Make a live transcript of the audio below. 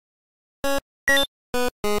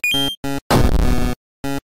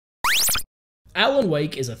Alan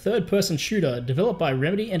Wake is a third-person shooter developed by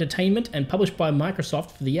Remedy Entertainment and published by Microsoft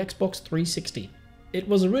for the Xbox 360. It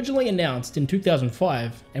was originally announced in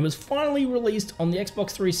 2005 and was finally released on the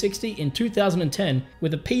Xbox 360 in 2010,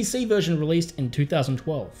 with a PC version released in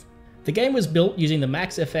 2012. The game was built using the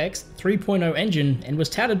Max FX 3.0 engine and was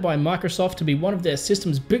touted by Microsoft to be one of their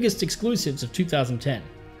system's biggest exclusives of 2010.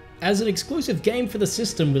 As an exclusive game for the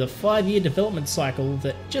system with a 5-year development cycle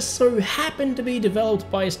that just so happened to be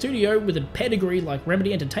developed by a studio with a pedigree like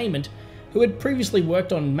Remedy Entertainment, who had previously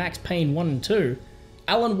worked on Max Payne 1 and 2,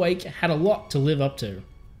 Alan Wake had a lot to live up to.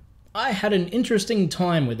 I had an interesting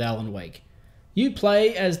time with Alan Wake. You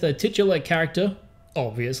play as the titular character,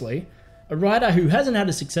 obviously, a writer who hasn't had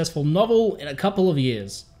a successful novel in a couple of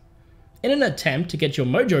years. In an attempt to get your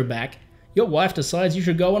mojo back, your wife decides you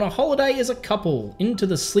should go on a holiday as a couple into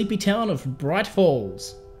the sleepy town of Bright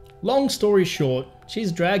Falls. Long story short,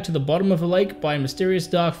 she's dragged to the bottom of a lake by a mysterious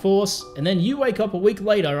dark force, and then you wake up a week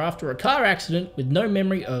later after a car accident with no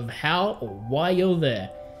memory of how or why you're there.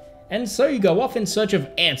 And so you go off in search of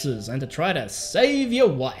answers and to try to save your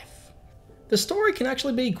wife. The story can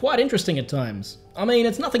actually be quite interesting at times. I mean,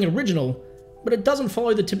 it's nothing original, but it doesn't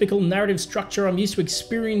follow the typical narrative structure I'm used to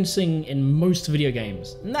experiencing in most video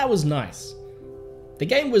games, and that was nice. The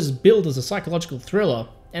game was billed as a psychological thriller,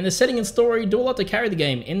 and the setting and story do a lot to carry the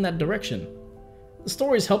game in that direction. The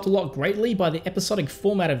story is helped a lot greatly by the episodic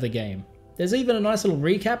format of the game. There's even a nice little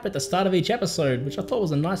recap at the start of each episode, which I thought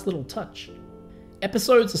was a nice little touch.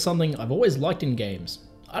 Episodes are something I've always liked in games.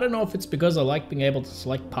 I don't know if it's because I like being able to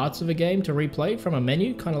select parts of a game to replay from a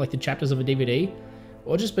menu, kind of like the chapters of a DVD,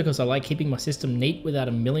 or just because I like keeping my system neat without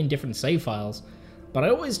a million different save files, but I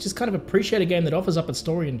always just kind of appreciate a game that offers up its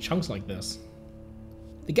story in chunks like this.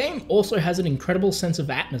 The game also has an incredible sense of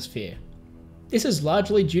atmosphere. This is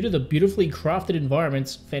largely due to the beautifully crafted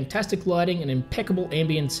environments, fantastic lighting, and impeccable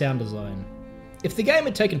ambient sound design. If the game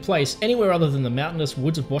had taken place anywhere other than the mountainous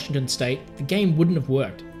woods of Washington State, the game wouldn't have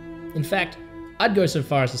worked. In fact, I'd go so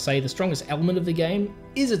far as to say the strongest element of the game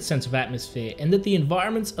is its sense of atmosphere, and that the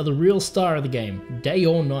environments are the real star of the game, day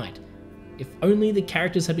or night. If only the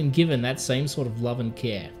characters had been given that same sort of love and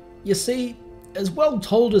care. You see, as well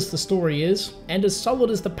told as the story is, and as solid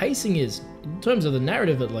as the pacing is, in terms of the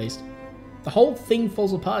narrative at least, the whole thing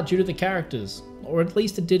falls apart due to the characters, or at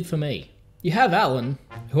least it did for me. You have Alan,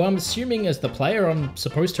 who I'm assuming as the player I'm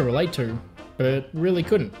supposed to relate to, but really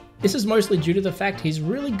couldn't. This is mostly due to the fact he's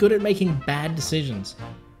really good at making bad decisions.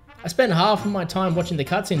 I spent half of my time watching the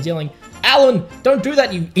cutscenes yelling, "Alan, don't do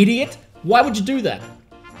that, you idiot! Why would you do that?"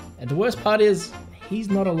 And the worst part is,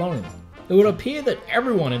 he's not alone. It would appear that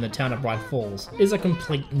everyone in the town of Bright Falls is a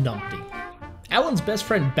complete numpty. Alan's best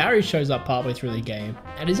friend Barry shows up partway through the game,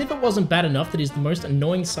 and as if it wasn't bad enough that he's the most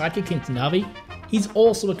annoying sidekick in Navi, he's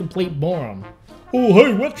also a complete moron. "Oh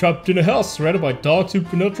hey, we're trapped in a house surrounded by dark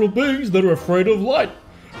supernatural beings that are afraid of light.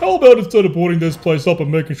 How about instead of boarding this place up and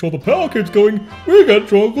making sure the power keeps going, we get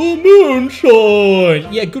drunk on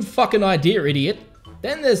moonshine?" Yeah, good fucking idea, idiot.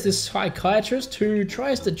 Then there's this psychiatrist who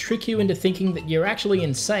tries to trick you into thinking that you're actually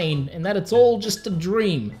insane and that it's all just a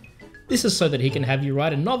dream. This is so that he can have you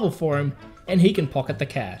write a novel for him and he can pocket the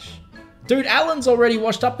cash. Dude, Alan's already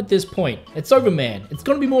washed up at this point. It's over, man. It's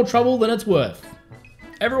gonna be more trouble than it's worth.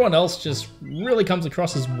 Everyone else just really comes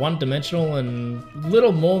across as one-dimensional and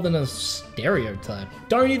little more than a stereotype.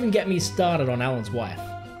 Don't even get me started on Alan's wife.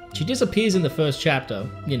 She disappears in the first chapter,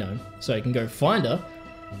 you know, so you can go find her,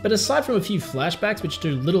 but aside from a few flashbacks which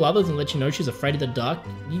do little other than let you know she's afraid of the dark,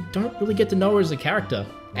 you don't really get to know her as a character.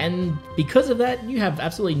 And because of that, you have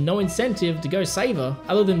absolutely no incentive to go save her,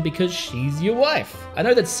 other than because she's your wife. I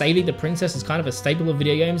know that saving the princess is kind of a staple of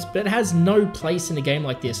video games, but it has no place in a game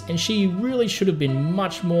like this, and she really should have been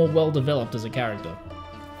much more well developed as a character.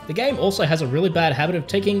 The game also has a really bad habit of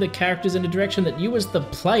taking the characters in a direction that you as the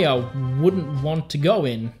player wouldn't want to go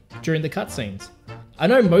in during the cutscenes. I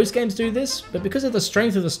know most games do this, but because of the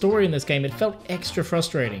strength of the story in this game, it felt extra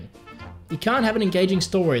frustrating. You can't have an engaging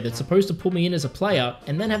story that's supposed to pull me in as a player,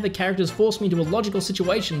 and then have the characters force me into illogical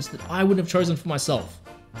situations that I wouldn't have chosen for myself.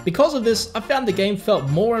 Because of this, I found the game felt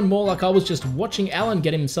more and more like I was just watching Alan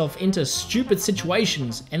get himself into stupid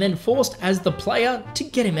situations, and then forced as the player to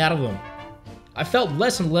get him out of them. I felt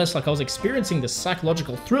less and less like I was experiencing the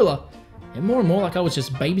psychological thriller, and more like I was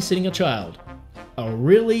just babysitting a child. A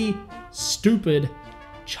really stupid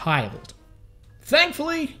child.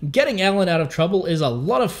 Thankfully, getting Alan out of trouble is a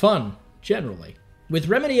lot of fun. Generally. With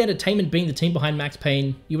Remedy Entertainment being the team behind Max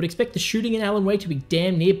Payne, you would expect the shooting in Alan Wake to be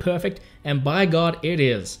damn near perfect, and by God, it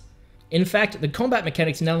is. In fact, the combat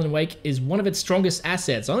mechanics in Alan Wake is one of its strongest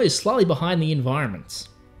assets, only slightly behind the environments.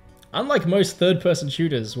 Unlike most third-person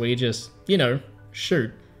shooters where you just, you know,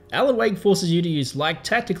 shoot, Alan Wake forces you to use light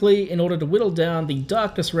tactically in order to whittle down the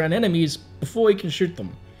darkness around enemies before you can shoot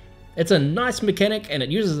them. It's a nice mechanic and it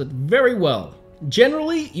uses it very well.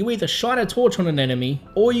 Generally, you either shine a torch on an enemy,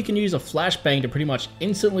 or you can use a flashbang to pretty much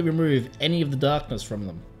instantly remove any of the darkness from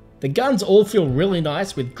them. The guns all feel really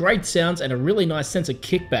nice with great sounds and a really nice sense of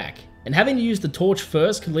kickback, and having to use the torch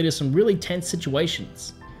first can lead to some really tense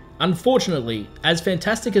situations. Unfortunately, as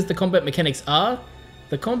fantastic as the combat mechanics are,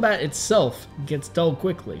 the combat itself gets dull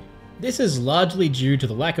quickly. This is largely due to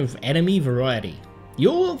the lack of enemy variety.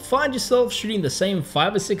 You'll find yourself shooting the same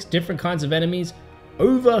 5 or 6 different kinds of enemies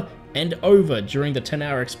over and over during the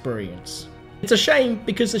 10-hour experience. It's a shame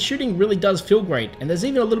because the shooting really does feel great, and there's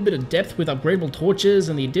even a little bit of depth with upgradable torches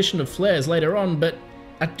and the addition of flares later on, but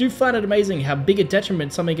I do find it amazing how big a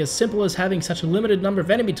detriment something as simple as having such a limited number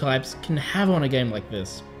of enemy types can have on a game like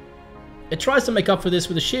this. It tries to make up for this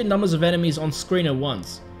with the sheer numbers of enemies on screen at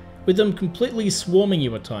once, with them completely swarming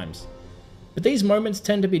you at times. But these moments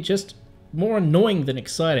tend to be just more annoying than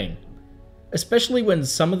exciting, especially when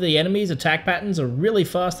some of the enemies' attack patterns are really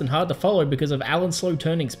fast and hard to follow because of Alan's slow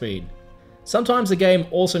turning speed. Sometimes the game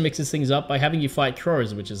also mixes things up by having you fight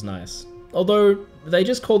crows, which is nice. Although, they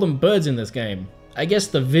just call them birds in this game. I guess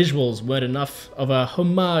the visuals weren't enough of a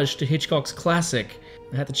homage to Hitchcock's classic.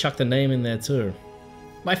 I had to chuck the name in there too.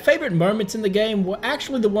 My favourite moments in the game were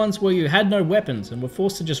actually the ones where you had no weapons and were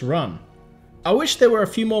forced to just run. I wish there were a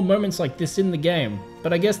few more moments like this in the game,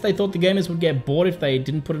 but I guess they thought the gamers would get bored if they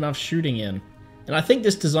didn't put enough shooting in. And I think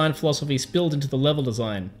this design philosophy spilled into the level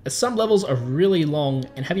design, as some levels are really long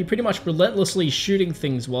and have you pretty much relentlessly shooting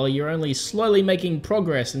things while you're only slowly making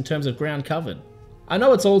progress in terms of ground covered. I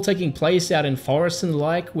know it's all taking place out in forests and the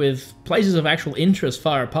like, with places of actual interest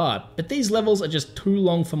far apart, but these levels are just too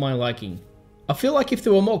long for my liking. I feel like if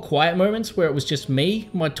there were more quiet moments where it was just me,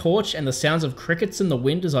 my torch, and the sounds of crickets in the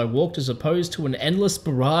wind as I walked as opposed to an endless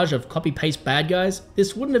barrage of copy-paste bad guys,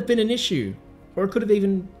 this wouldn't have been an issue, or it could have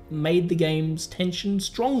even made the game's tension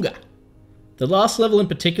stronger. The last level in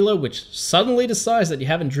particular, which suddenly decides that you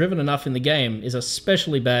haven't driven enough in the game, is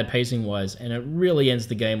especially bad pacing-wise, and it really ends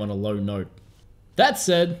the game on a low note. That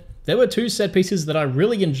said, there were 2 set pieces that I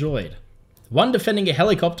really enjoyed. One defending a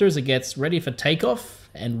helicopter as it gets ready for takeoff,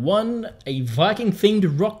 and one a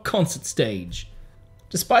Viking-themed rock concert stage.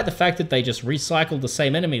 Despite the fact that they just recycled the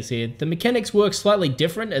same enemies here, the mechanics work slightly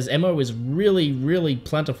different as ammo is really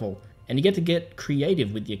plentiful, and you get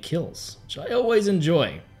creative with your kills, which I always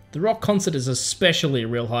enjoy. The rock concert is especially a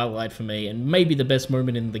real highlight for me, and maybe the best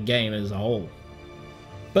moment in the game as a whole.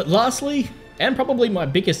 But lastly, and probably my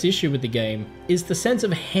biggest issue with the game, is the sense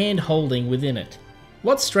of hand-holding within it.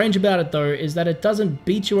 What's strange about it though is that it doesn't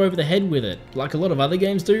beat you over the head with it. Like a lot of other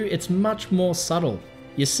games do, it's much more subtle.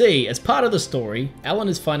 You see, as part of the story, Alan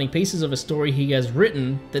is finding pieces of a story he has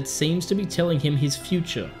written that seems to be telling him his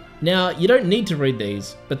future. Now, you don't need to read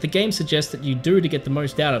these, but the game suggests that you do to get the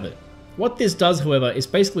most out of it. What this does, however, is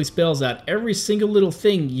basically spells out every single little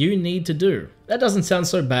thing you need to do. That doesn't sound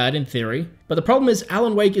so bad in theory, but the problem is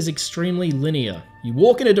Alan Wake is extremely linear. You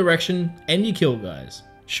walk in a direction and you kill guys.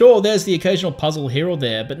 Sure, there's the occasional puzzle here or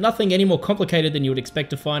there, but nothing any more complicated than you would expect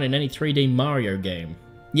to find in any 3D Mario game.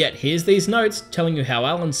 Yet here's these notes telling you how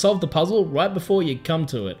Alan solved the puzzle right before you come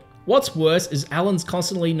to it. What's worse is Alan's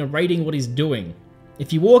constantly narrating what he's doing.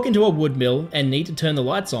 If you walk into a wood mill and need to turn the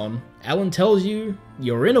lights on, Alan tells you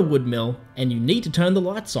you're in a wood mill and you need to turn the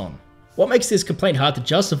lights on. What makes this complaint hard to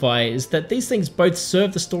justify is that these things both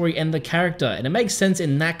serve the story and the character, and it makes sense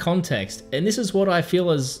in that context, and this is what I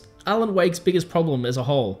feel is Alan Wake's biggest problem as a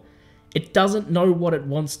whole. It doesn't know what it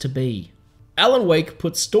wants to be. Alan Wake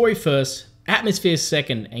puts story first, atmosphere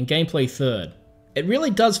second, and gameplay third. It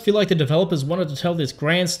really does feel like the developers wanted to tell this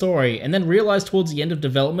grand story and then realized towards the end of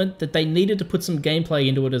development that they needed to put some gameplay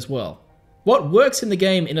into it as well. What works in the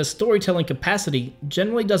game in a storytelling capacity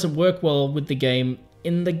generally doesn't work well with the game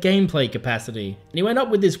in the gameplay capacity, and you end up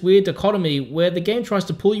with this weird dichotomy where the game tries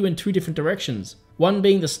to pull you in 2 different directions, one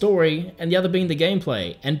being the story and the other being the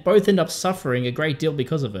gameplay, and both end up suffering a great deal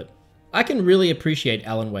because of it. I can really appreciate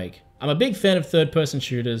Alan Wake. I'm a big fan of third-person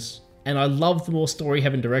shooters, and I love the more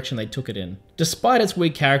story-heavy direction they took it in. Despite its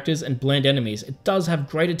weak characters and bland enemies, it does have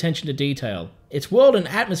great attention to detail. Its world and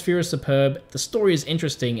atmosphere is superb, the story is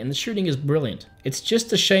interesting, and the shooting is brilliant. It's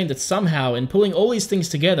just a shame that somehow, in pulling all these things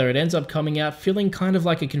together, it ends up coming out feeling kind of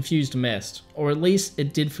like a confused mess, or at least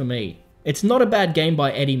it did for me. It's not a bad game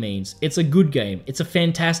by any means, it's a good game, it's a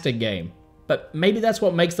fantastic game. But maybe that's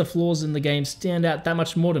what makes the flaws in the game stand out that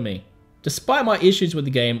much more to me. Despite my issues with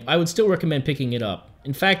the game, I would still recommend picking it up.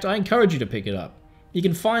 In fact, I encourage you to pick it up. You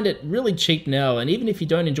can find it really cheap now, and even if you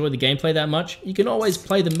don't enjoy the gameplay that much, you can always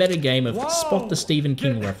play the meta game of Spot the Stephen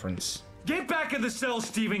King reference. Get back back of the cell,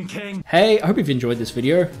 Stephen King. Hey, I hope you've enjoyed this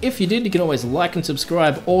video. If you did, you can always like and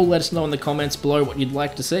subscribe, or let us know in the comments below what you'd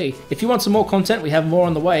like to see. If you want some more content, we have more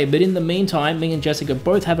on the way, but in the meantime, me and Jessica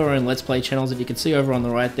both have our own Let's Play channels that you can see over on the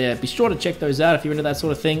right there. Be sure to check those out if you're into that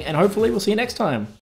sort of thing, and hopefully we'll see you next time.